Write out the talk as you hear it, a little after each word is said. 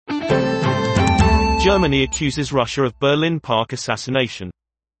Germany accuses Russia of Berlin Park assassination.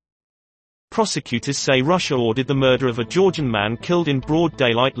 Prosecutors say Russia ordered the murder of a Georgian man killed in broad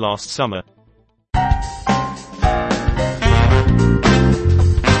daylight last summer.